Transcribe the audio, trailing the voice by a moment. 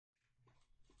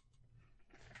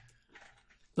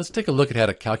Let's take a look at how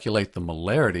to calculate the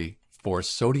molarity for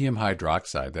sodium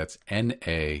hydroxide. That's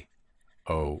NaOH.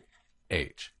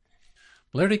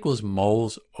 Molarity equals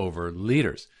moles over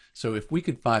liters. So if we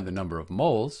could find the number of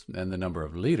moles and the number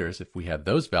of liters, if we had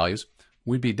those values,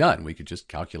 we'd be done. We could just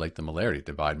calculate the molarity,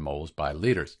 divide moles by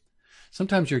liters.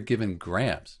 Sometimes you're given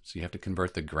grams, so you have to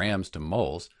convert the grams to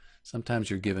moles. Sometimes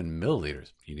you're given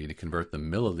milliliters. You need to convert the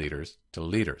milliliters to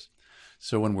liters.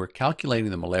 So when we're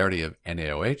calculating the molarity of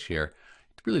NaOH here,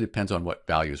 it really depends on what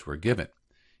values we're given.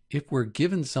 If we're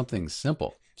given something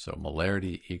simple, so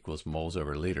molarity equals moles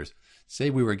over liters, say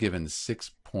we were given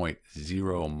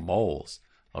 6.0 moles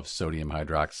of sodium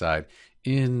hydroxide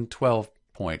in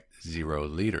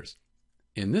 12.0 liters.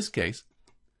 In this case,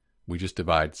 we just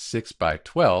divide 6 by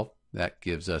 12. That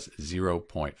gives us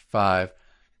 0.5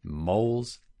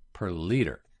 moles per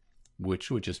liter,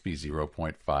 which would just be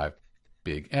 0.5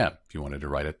 big M, if you wanted to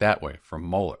write it that way, for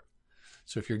molar.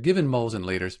 So if you're given moles and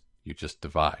liters, you just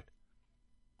divide.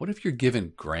 What if you're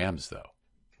given grams, though?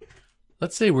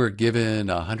 Let's say we're given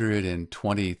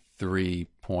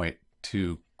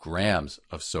 123.2 grams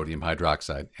of sodium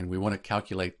hydroxide, and we want to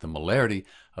calculate the molarity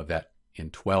of that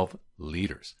in 12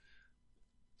 liters.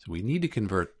 So we need to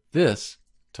convert this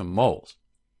to moles.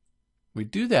 We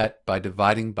do that by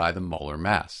dividing by the molar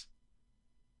mass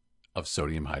of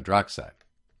sodium hydroxide.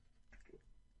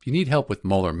 If you need help with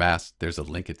molar mass, there's a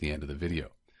link at the end of the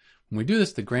video. When we do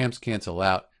this, the grams cancel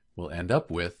out. We'll end up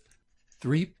with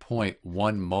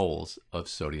 3.1 moles of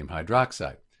sodium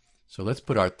hydroxide. So let's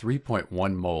put our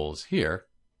 3.1 moles here.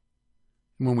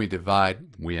 And when we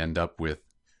divide, we end up with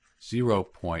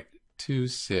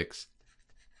 0.26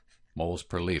 moles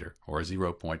per liter, or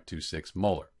 0.26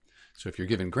 molar. So if you're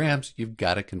given grams, you've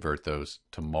got to convert those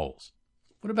to moles.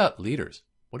 What about liters?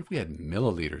 What if we had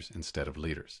milliliters instead of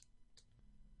liters?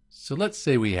 So let's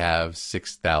say we have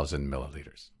 6,000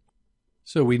 milliliters.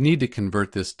 So we need to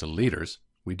convert this to liters.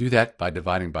 We do that by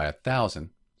dividing by 1,000.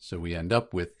 So we end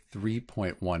up with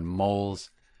 3.1 moles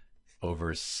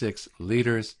over 6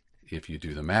 liters if you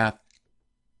do the math.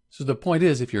 So the point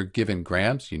is, if you're given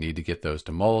grams, you need to get those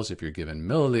to moles. If you're given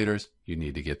milliliters, you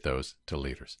need to get those to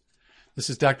liters. This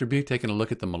is Dr. B taking a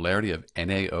look at the molarity of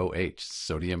NaOH,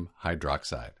 sodium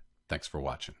hydroxide. Thanks for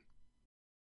watching.